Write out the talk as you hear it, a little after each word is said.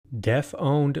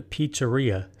Deaf-owned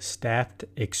pizzeria staffed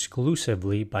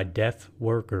exclusively by deaf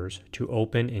workers to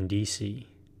open in D.C.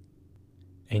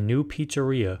 A new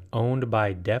pizzeria owned by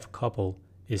a deaf couple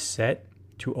is set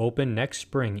to open next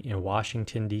spring in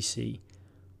Washington, D.C.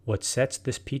 What sets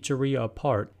this pizzeria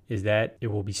apart is that it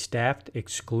will be staffed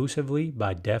exclusively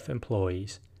by deaf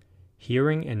employees.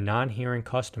 Hearing and non-hearing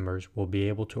customers will be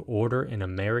able to order in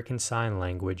American Sign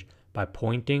Language by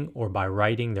pointing or by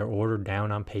writing their order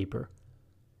down on paper.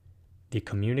 The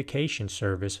communication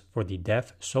service for the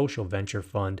Deaf Social Venture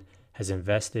Fund has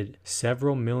invested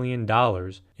several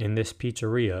 $1,000,000 in this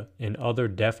pizzeria and other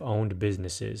deaf-owned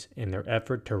businesses in their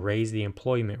effort to raise the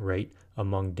employment rate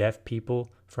among deaf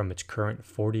people from its current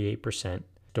 48%.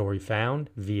 Story found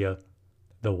via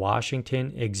The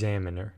Washington Examiner.